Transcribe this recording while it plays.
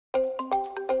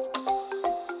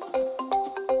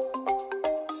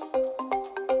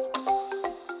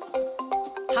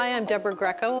I'm Deborah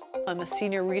Greco. I'm a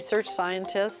senior research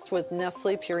scientist with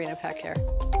Nestle Purina Pet Care.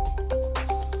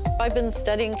 I've been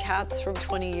studying cats for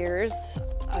 20 years.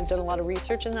 I've done a lot of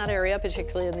research in that area,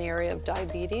 particularly in the area of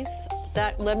diabetes.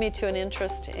 That led me to an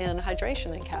interest in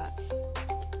hydration in cats.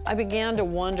 I began to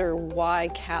wonder why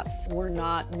cats were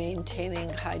not maintaining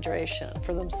hydration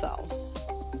for themselves.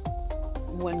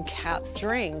 When cats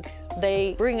drink,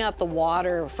 they bring up the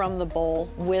water from the bowl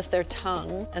with their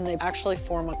tongue, and they actually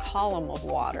form a column of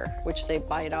water, which they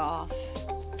bite off.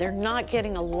 They're not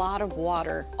getting a lot of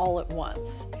water all at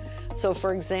once. So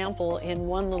for example, in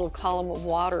one little column of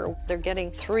water, they're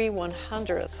getting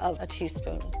 3/100ths of a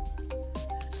teaspoon.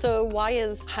 So why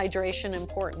is hydration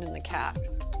important in the cat?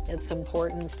 It's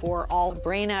important for all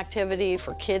brain activity,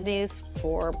 for kidneys,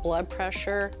 for blood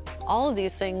pressure. All of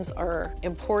these things are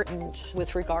important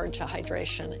with regard to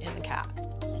hydration in the cat.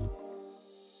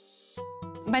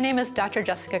 My name is Dr.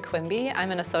 Jessica Quimby.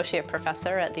 I'm an associate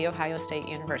professor at The Ohio State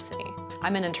University.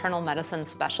 I'm an internal medicine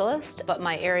specialist, but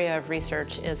my area of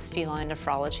research is feline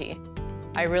nephrology.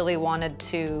 I really wanted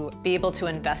to be able to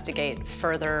investigate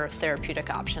further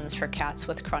therapeutic options for cats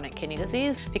with chronic kidney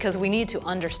disease because we need to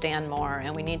understand more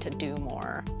and we need to do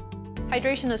more.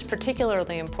 Hydration is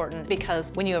particularly important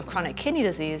because when you have chronic kidney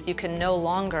disease, you can no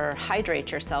longer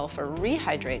hydrate yourself or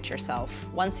rehydrate yourself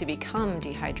once you become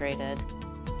dehydrated.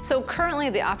 So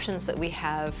currently the options that we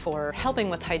have for helping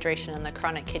with hydration in the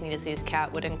chronic kidney disease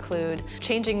cat would include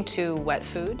changing to wet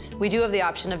food. We do have the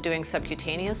option of doing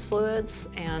subcutaneous fluids,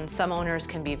 and some owners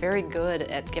can be very good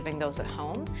at giving those at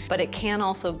home, but it can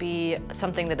also be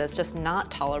something that is just not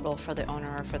tolerable for the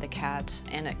owner or for the cat,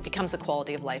 and it becomes a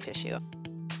quality of life issue.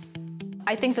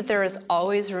 I think that there is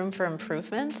always room for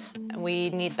improvement.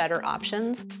 We need better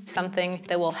options, something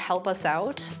that will help us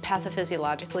out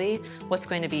pathophysiologically, what's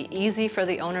going to be easy for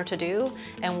the owner to do,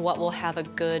 and what will have a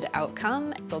good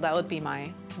outcome. So that would be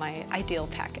my ideal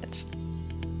package.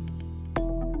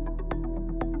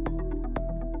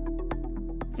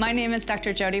 My name is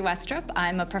Dr. Jody Westrup.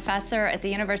 I'm a professor at the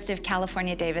University of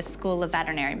California, Davis School of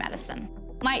Veterinary Medicine.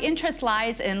 My interest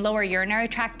lies in lower urinary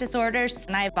tract disorders,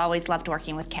 and I've always loved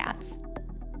working with cats.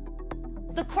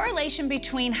 The correlation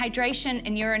between hydration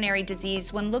and urinary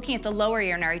disease when looking at the lower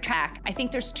urinary tract, I think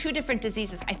there's two different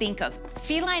diseases I think of: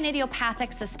 feline idiopathic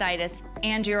cystitis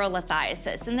and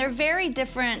urolithiasis. And they're very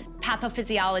different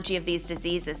pathophysiology of these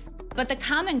diseases. But the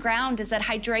common ground is that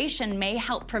hydration may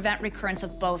help prevent recurrence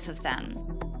of both of them.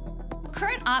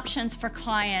 Current options for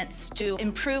clients to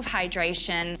improve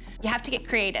hydration, you have to get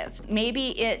creative. Maybe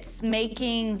it's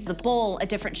making the bowl a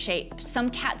different shape. Some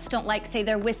cats don't like, say,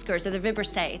 their whiskers or their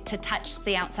vibrissae to touch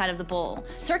the outside of the bowl.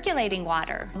 Circulating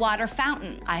water, water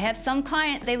fountain. I have some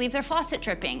client, they leave their faucet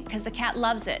dripping because the cat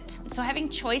loves it. So having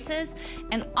choices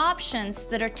and options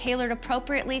that are tailored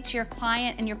appropriately to your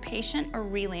client and your patient are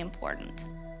really important.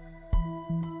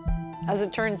 As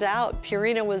it turns out,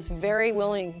 Purina was very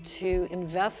willing to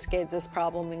investigate this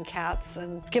problem in cats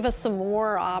and give us some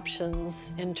more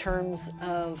options in terms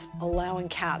of allowing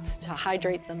cats to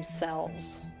hydrate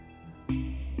themselves.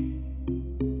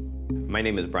 My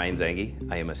name is Brian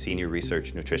Zangi. I am a senior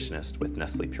research nutritionist with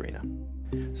Nestle Purina.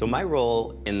 So my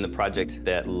role in the project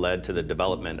that led to the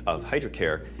development of Hydra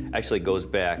Care actually goes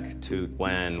back to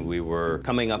when we were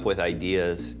coming up with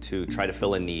ideas to try to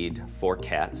fill a need for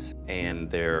cats and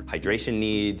their hydration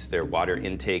needs, their water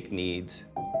intake needs.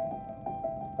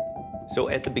 So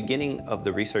at the beginning of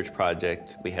the research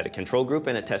project, we had a control group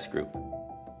and a test group.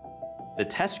 The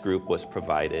test group was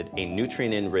provided a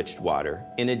nutrient-enriched water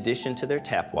in addition to their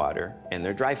tap water and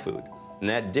their dry food. And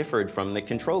that differed from the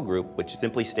control group, which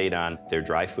simply stayed on their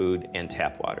dry food and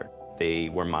tap water. They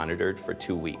were monitored for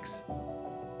 2 weeks.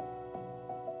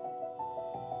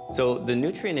 So the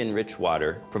nutrient-enriched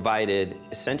water provided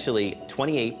essentially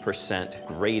 28%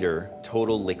 greater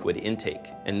total liquid intake.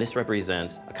 And this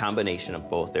represents a combination of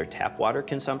both their tap water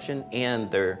consumption and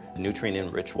their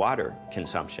nutrient-enriched water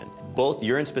consumption. Both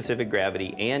urine-specific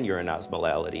gravity and urine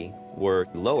osmolality were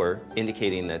lower,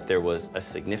 indicating that there was a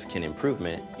significant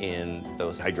improvement in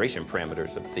those hydration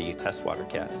parameters of the test water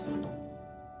cats.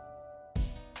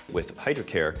 With Hydra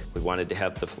Care, we wanted to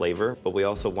have the flavor, but we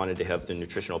also wanted to have the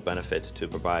nutritional benefits to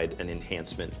provide an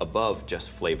enhancement above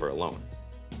just flavor alone.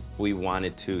 We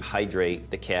wanted to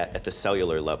hydrate the cat at the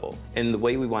cellular level. And the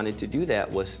way we wanted to do that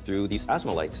was through these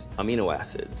osmolytes, amino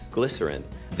acids, glycerin,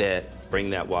 that bring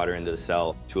that water into the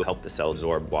cell to help the cell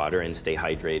absorb water and stay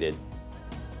hydrated.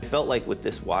 I felt like with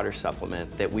this water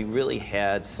supplement that we really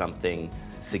had something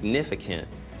significant,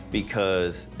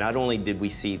 because not only did we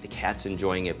see the cats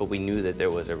enjoying it, but we knew that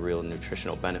there was a real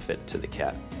nutritional benefit to the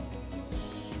cat.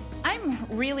 I'm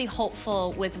really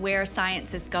hopeful with where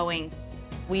science is going.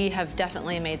 We have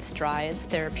definitely made strides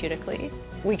therapeutically.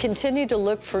 We continue to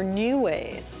look for new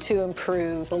ways to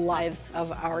improve the lives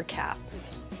of our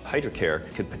cats. Hydra Care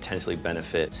could potentially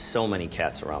benefit so many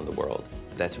cats around the world.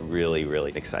 That's really,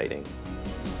 really exciting.